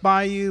run stuff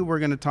by you. We're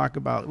going to talk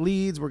about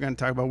leads. We're going to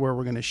talk about where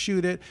we're going to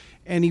shoot it,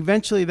 and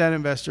eventually that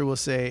investor will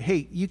say,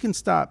 hey, you can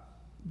stop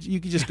you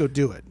could just go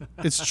do it.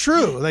 It's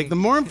true. Like the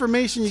more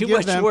information you Too give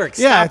much them, work.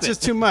 yeah, Stop it's it.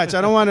 just too much.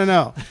 I don't want to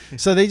know.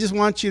 So they just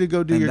want you to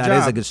go do your job.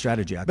 That is a good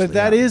strategy, actually. But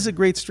that is a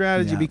great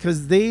strategy Yeah.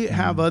 because they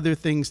have other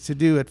things to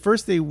do. At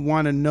first, they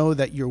want to know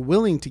that you're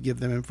willing to give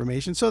them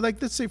information. So,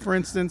 like, let's say, for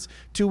instance,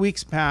 2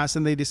 weeks pass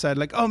and they decide,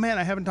 like, oh man,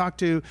 I haven't talked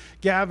to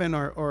Gavin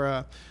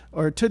or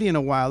Tootie in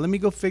a while. Let me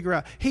go figure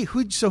out. Hey,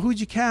 who'd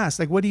you cast?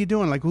 Like, what are you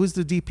doing? Like, who's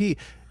the DP?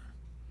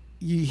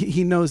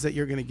 He knows that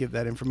you're going to give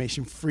that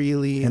information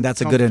freely, and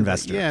that's a good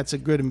investor. Yeah, it's a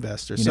good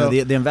investor. You know,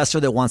 the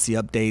investor that wants the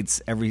updates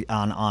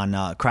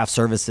on craft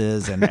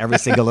services and every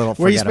single little.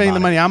 Where are you spending the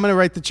money? I'm going to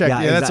write the check.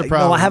 Yeah, that's a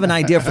problem. No, I have an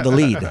idea for the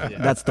lead.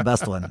 That's the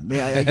best one.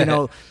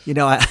 Yeah,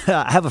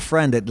 I have a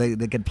friend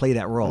that can play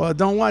that role. Well,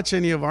 don't watch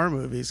any of our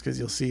movies because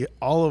you'll see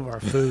all of our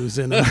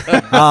foos in them.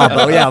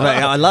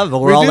 I love it. But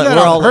we're all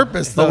on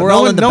purpose. But we're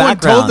all in the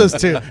background. No one told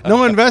us to.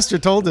 No investor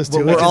told us to.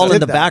 But we're all in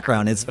the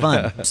background. It's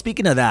fun.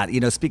 Speaking of that,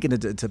 speaking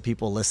to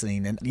people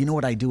listening, and you know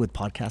what I do with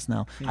podcasts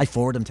now? I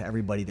forward them to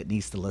everybody that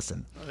needs to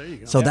listen. Oh, there you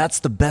go. So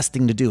that's the best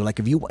thing to do. Like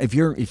if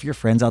your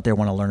friends out there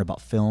want to learn about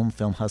film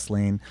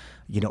hustling,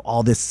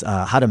 all this,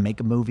 how to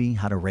make a movie,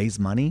 how to raise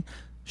money,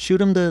 shoot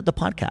them the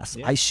podcast.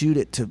 Yeah. I shoot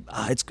it to,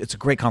 it's a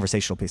great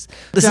conversational piece.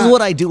 This is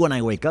what I do when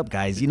I wake up,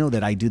 guys. You know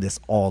that I do this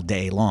all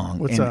day long.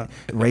 What's and up?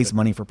 Raise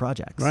money for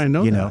projects. I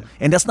know that.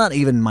 And that's not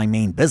even my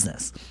main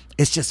business.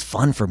 It's just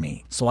fun for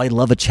me. So I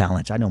love a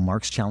challenge. I know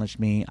Mark's challenged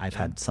me. I've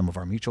had some of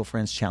our mutual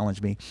friends challenge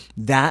me.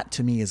 That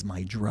to me is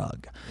my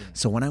drug. Yeah.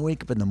 So when I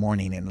wake up in the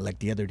morning and like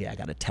the other day I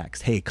got a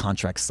text, hey,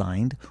 contract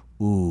signed.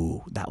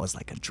 Ooh, that was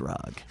like a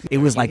drug. It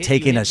was like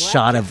taking a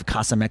shot of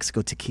Casa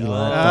Mexico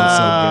tequila. It felt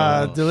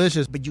so good.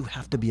 Delicious. But you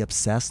have to be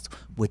obsessed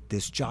with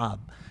this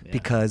job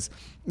because,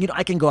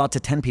 I can go out to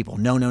 10 people.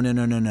 No.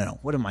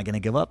 What am I going to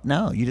give up?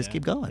 No, you just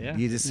keep going. Yeah.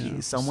 You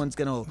just, someone's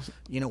going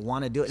to,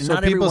 want to do it. And so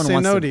not people everyone say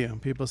wants no to you.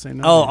 People say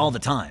no. Oh, all the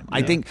time.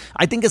 Yeah.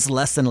 I think it's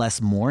less and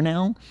less more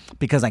now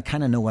because I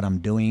kind of know what I'm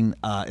doing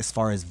as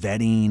far as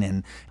vetting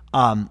and.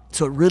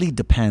 So it really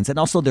depends, and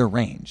also their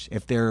range.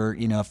 If they're,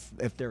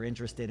 if they're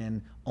interested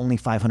in only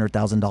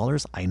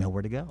 $500,000, I know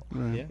where to go.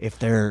 Right. Yeah. If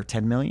they're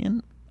 10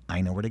 million,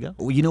 I know where to go.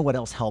 Well, you know what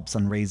else helps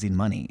on raising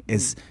money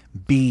is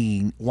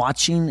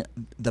watching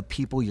the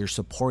people you're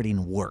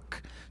supporting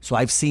work. So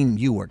I've seen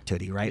you work,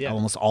 Tootie, right? Yeah.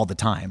 Almost all the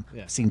time.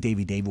 Yeah. I've seen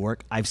Davey Dave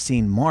work. I've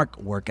seen Mark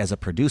work as a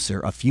producer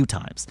a few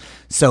times.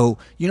 So,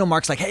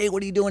 Mark's like, hey,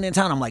 what are you doing in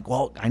town? I'm like,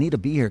 well, I need to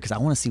be here because I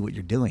want to see what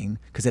you're doing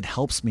because it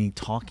helps me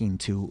talking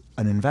to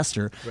an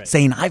investor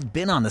saying, I've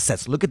been on the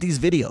sets. Look at these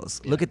videos.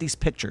 Yeah. Look at these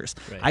pictures.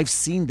 Right. I've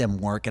seen them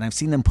work and I've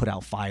seen them put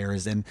out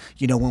fires. And,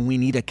 when we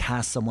need to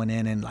cast someone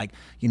in and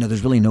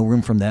there's really no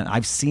room for them.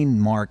 I've seen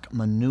Mark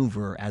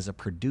maneuver as a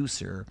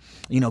producer,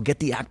 get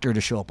the actor to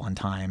show up on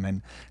time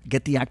and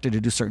get the actor to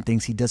do certain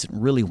things he doesn't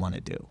really want to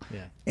do.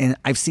 Yeah. And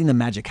I've seen the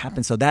magic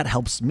happen. So that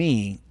helps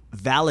me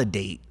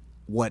validate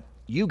what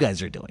you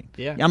guys are doing.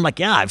 Yeah. I'm like,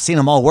 I've seen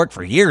them all work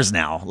for years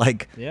now.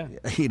 You're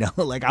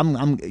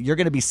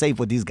going to be safe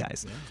with these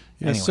guys.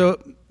 Yeah. Anyway. So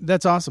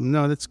that's awesome.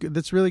 No, that's good.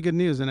 That's really good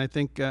news. And I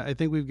think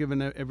we've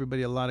given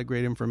everybody a lot of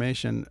great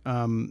information.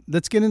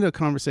 Let's get into a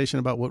conversation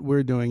about what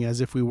we're doing as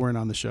if we weren't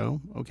on the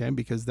show. Okay.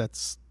 Because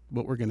that's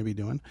what we're going to be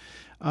doing.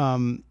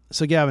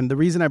 So Gavin, the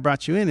reason I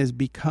brought you in is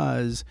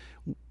because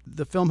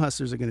the Film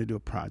Hustlers are going to do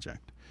a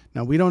project.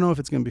 Now, we don't know if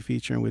it's going to be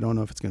feature and we don't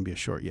know if it's going to be a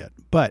short yet,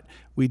 but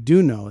we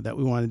do know that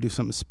we want to do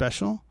something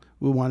special.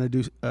 We want to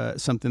do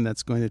something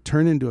that's going to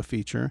turn into a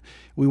feature.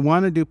 We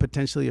want to do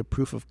potentially a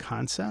proof of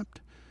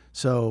concept.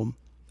 So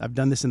I've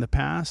done this in the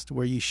past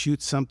where you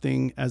shoot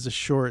something as a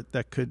short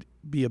that could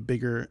be a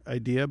bigger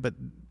idea, but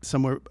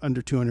somewhere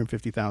under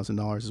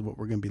 $250,000 is what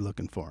we're going to be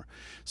looking for.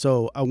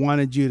 So I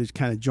wanted you to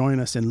kind of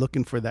join us in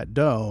looking for that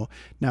dough.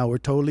 Now we're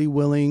totally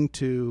willing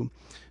to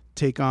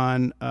take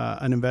on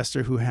an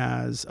investor who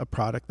has a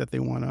product that they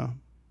want to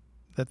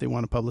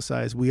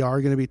publicize. We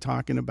are going to be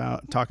talking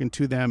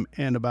to them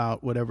and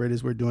about whatever it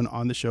is we're doing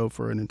on the show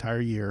for an entire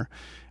year,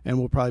 and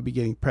we'll probably be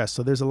getting press.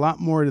 So there's a lot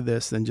more to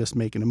this than just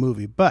making a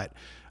movie, but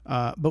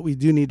we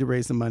do need to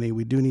raise the money.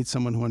 We do need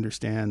someone who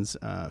understands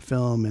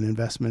film and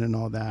investment and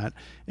all that.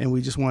 And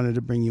we just wanted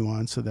to bring you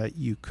on so that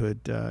you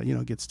could,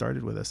 get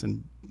started with us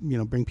and,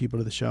 bring people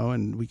to the show,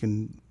 and we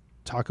can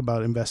talk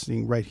about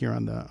investing right here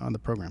on the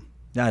program.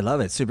 Yeah, I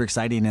love it. Super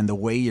exciting. And the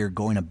way you're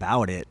going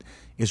about it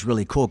is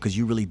really cool because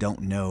you really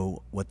don't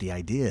know what the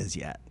idea is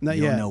yet. Not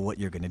you yet. don't know what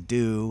you're going to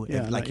do.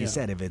 Yeah, like you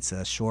said, if it's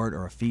a short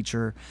or a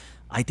feature,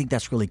 I think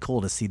that's really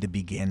cool to see the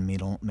begin,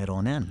 middle,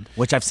 and end,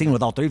 which I've seen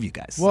with all three of you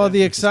guys. Well,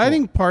 the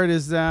exciting part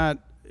is that,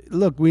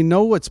 look, we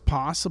know what's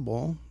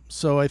possible.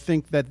 So I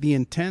think that the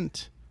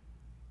intent,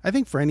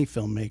 for any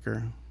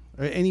filmmaker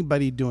or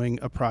anybody doing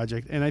a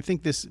project, and I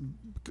think this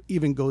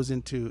even goes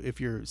into if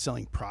you're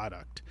selling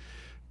products,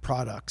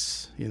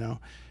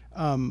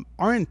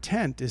 our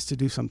intent is to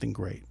do something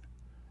great.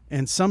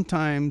 And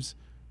sometimes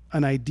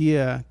an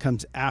idea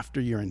comes after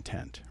your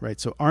intent, right?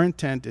 So our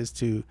intent is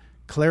to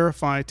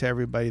clarify to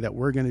everybody that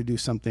we're going to do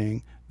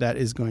something that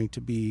is going to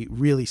be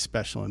really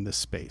special in this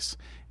space.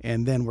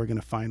 And then we're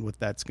going to find what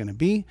that's going to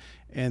be.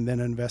 And then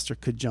an investor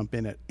could jump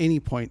in at any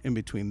point in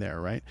between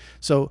there, right?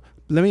 So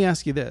let me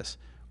ask you this.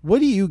 What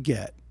do you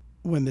get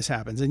when this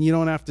happens? And you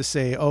don't have to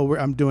say, oh,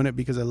 I'm doing it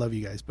because I love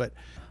you guys. But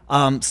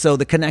so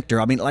the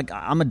connector, I mean, like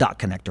I'm a dot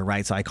connector,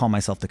 right? So I call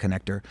myself the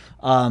connector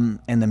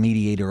and the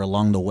mediator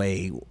along the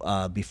way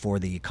before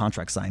the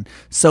contract signed.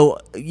 So,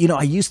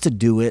 I used to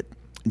do it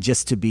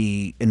just to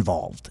be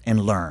involved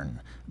and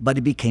learn. But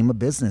it became a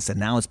business, and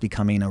now it's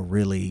becoming a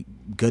really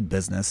good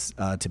business,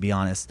 to be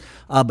honest.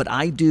 But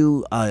I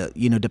do,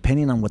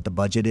 depending on what the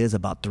budget is,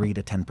 about 3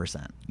 to 10%.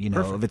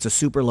 Perfect. If it's a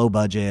super low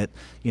budget,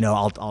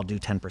 I'll do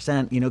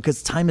 10%.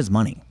 Because time is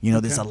money.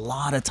 There's a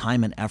lot of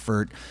time and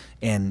effort,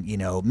 and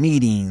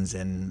meetings,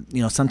 and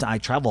sometimes I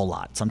travel a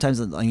lot.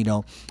 Sometimes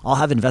I'll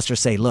have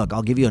investors say, "Look,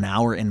 I'll give you an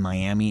hour in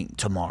Miami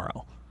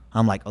tomorrow."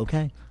 I'm like,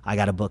 okay, I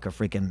got to book a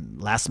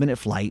freaking last minute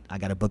flight. I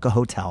got to book a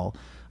hotel.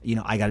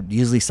 I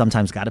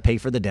sometimes got to pay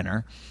for the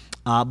dinner,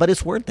 but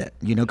it's worth it,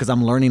 because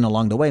I'm learning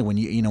along the way. When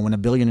when a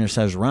billionaire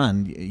says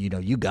run,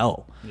 you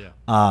go.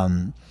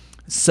 Yeah.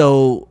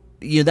 So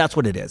that's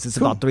what it is. It's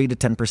about 3 to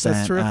 10%.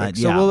 That's terrific.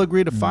 So we'll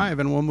agree to 5,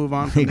 and we'll move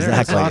on from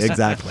exactly, there. Awesome.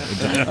 Exactly.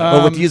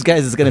 But with these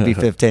guys, it's going to be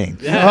 15.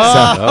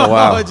 Yeah. Oh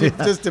wow! It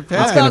just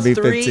depends. It's going to be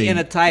 3 in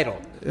a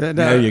title.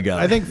 There you go.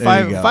 I think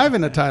 5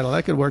 in a title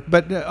that could work.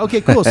 But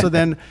okay, cool. So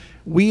then.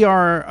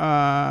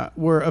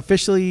 We're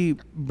officially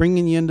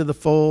bringing you into the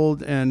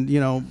fold, and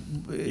you're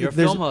a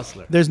film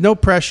hustler. There's no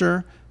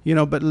pressure,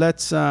 but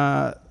let's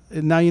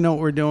now you know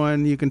what we're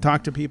doing. You can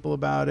talk to people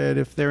about it.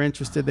 If they're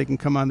interested, they can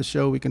come on the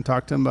show. We can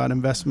talk to them about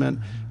investment.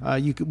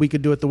 We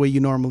could do it the way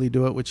you normally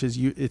do it, which is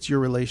it's your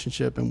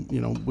relationship,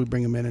 and we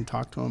bring them in and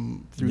talk to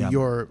them through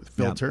your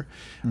filter,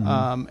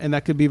 and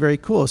that could be very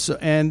cool. So,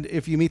 and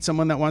if you meet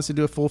someone that wants to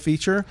do a full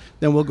feature,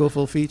 then we'll go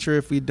full feature.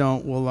 If we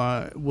don't,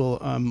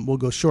 we'll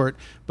go short.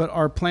 But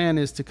our plan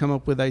is to come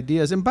up with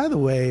ideas. And by the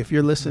way, if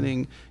you're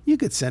listening, you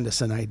could send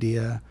us an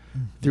idea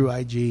through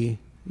IG.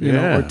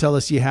 Or tell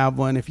us you have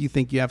one. If you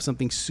think you have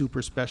something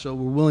super special,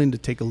 we're willing to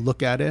take a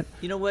look at it.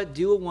 You know what?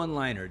 Do a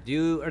one-liner.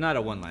 Or not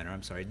a one-liner,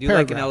 I'm sorry. Do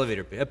paragraph. Like an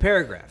elevator pitch. A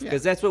paragraph.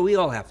 Because that's what we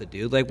all have to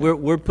do. Like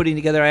we're putting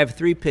together, I have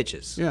 3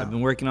 pitches. Yeah. I've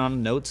been working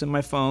on notes in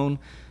my phone.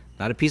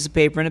 Not a piece of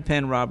paper and a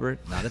pen, Robert.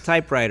 Not a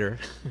typewriter.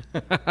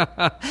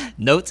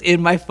 Notes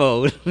in my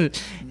phone.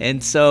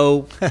 And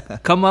so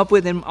come up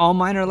with them. All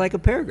mine are like a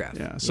paragraph.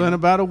 Yeah. So in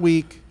about a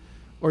week,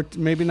 or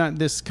maybe not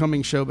this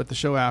coming show, but the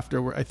show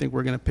after, I think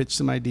we're going to pitch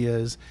some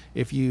ideas.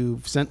 If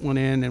you've sent one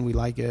in and we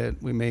like it,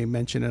 we may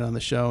mention it on the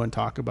show and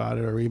talk about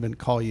it, or even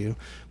call you.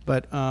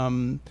 But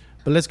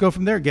let's go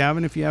from there,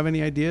 Gavin. If you have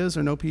any ideas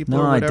or know people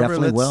or whatever, I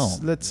definitely will.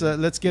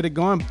 Let's get it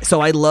going.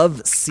 So I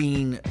love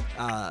seeing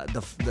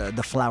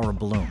the flower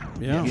bloom.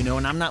 Yeah.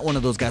 And I'm not one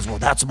of those guys. Well,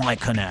 that's my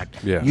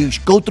connect. Yeah. You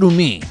go through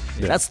me.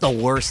 Yeah. That's the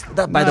worst.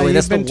 By the way,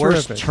 that's the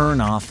worst terrific. turn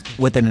off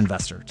with an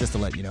investor. Just to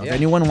let you know, if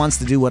anyone wants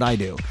to do what I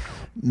do,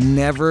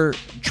 never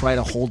try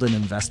to hold an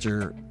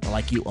investor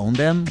like you own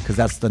them, because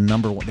that's the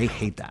number one. They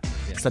hate that.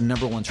 Yeah. It's the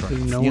number one turn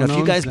off. If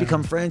you guys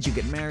become friends, you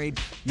get married,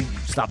 you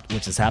stop,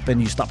 which has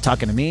happened, you stop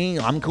talking to me,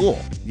 I'm cool.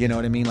 You know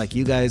what I mean? Like,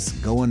 you guys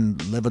go and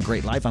live a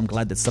great life. I'm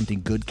glad that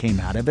something good came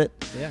out of it.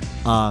 Yeah.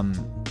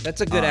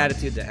 That's a good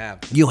attitude to have.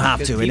 You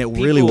have to, and it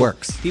really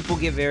works. People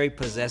get very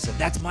possessive.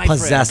 That's my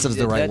Possessive friend. is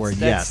the right word,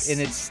 yes. And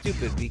it's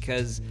stupid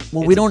because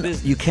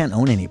you can't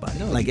own anybody.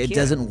 No, like, it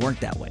doesn't work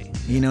that way.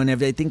 And if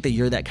they think that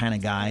you're that kind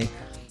of guy,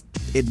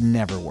 it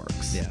never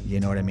works. Yeah. You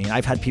know what I mean?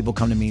 I've had people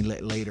come to me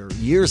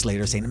years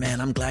later, saying, "Man,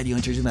 I'm glad you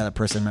introduced me to that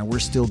person. Man, we're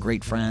still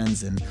great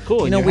friends." And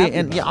cool.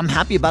 I'm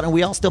happy about it. And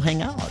we all still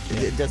hang out.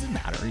 It doesn't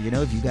matter.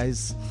 If you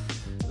guys.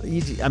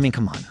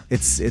 Come on.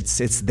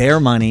 It's their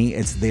money.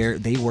 It's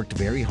they worked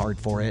very hard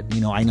for it.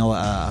 I know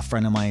a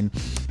friend of mine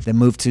that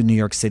moved to New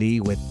York City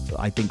with,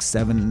 I think,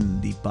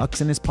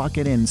 $70 in his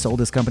pocket and sold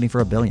his company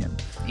for $1 billion.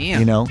 Yeah.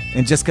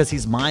 And just because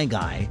he's my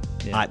guy,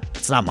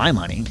 it's not my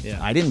money.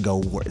 Yeah. I didn't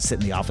go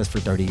sit in the office for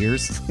 30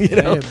 years. Yeah,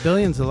 $1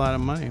 billion's a lot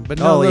of money. But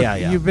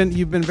you've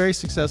been very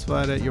successful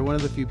at it. You're one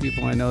of the few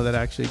people I know that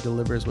actually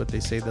delivers what they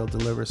say they'll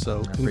deliver.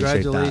 So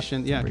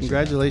congratulations. Yeah,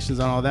 congratulations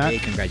on all that. Hey,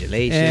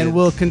 congratulations. And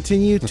we'll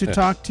continue to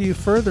talk to you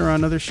further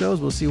on other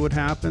shows. We'll see what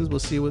happens. We'll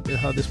see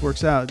how this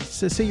works out.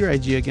 Say your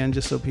IG again,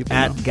 just so people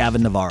know. At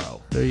Gavin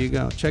Navarro. There you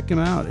go. Check him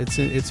out.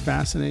 It's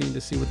fascinating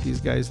to see what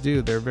these guys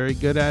do. They're very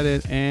good at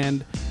it,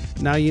 and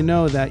now you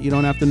know that you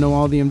don't have to know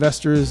all the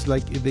investors.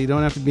 Like, they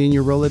don't have to be in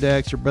your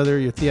Rolodex. Your brother,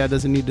 your tia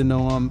doesn't need to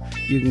know them.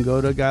 You can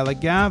go to a guy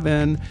like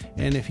Gavin,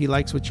 and if he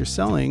likes what you're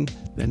selling,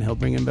 then he'll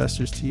bring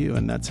investors to you,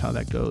 and that's how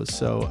that goes.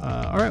 So,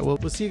 all right, well,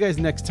 we'll see you guys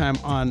next time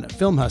on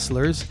Film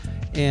Hustlers.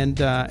 And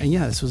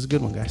yeah, this was a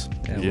good one, guys.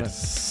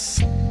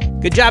 Yes.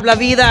 Good job, La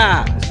Vida.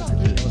 I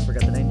almost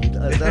forgot the name.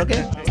 Is that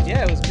okay?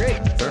 Yeah, it was great.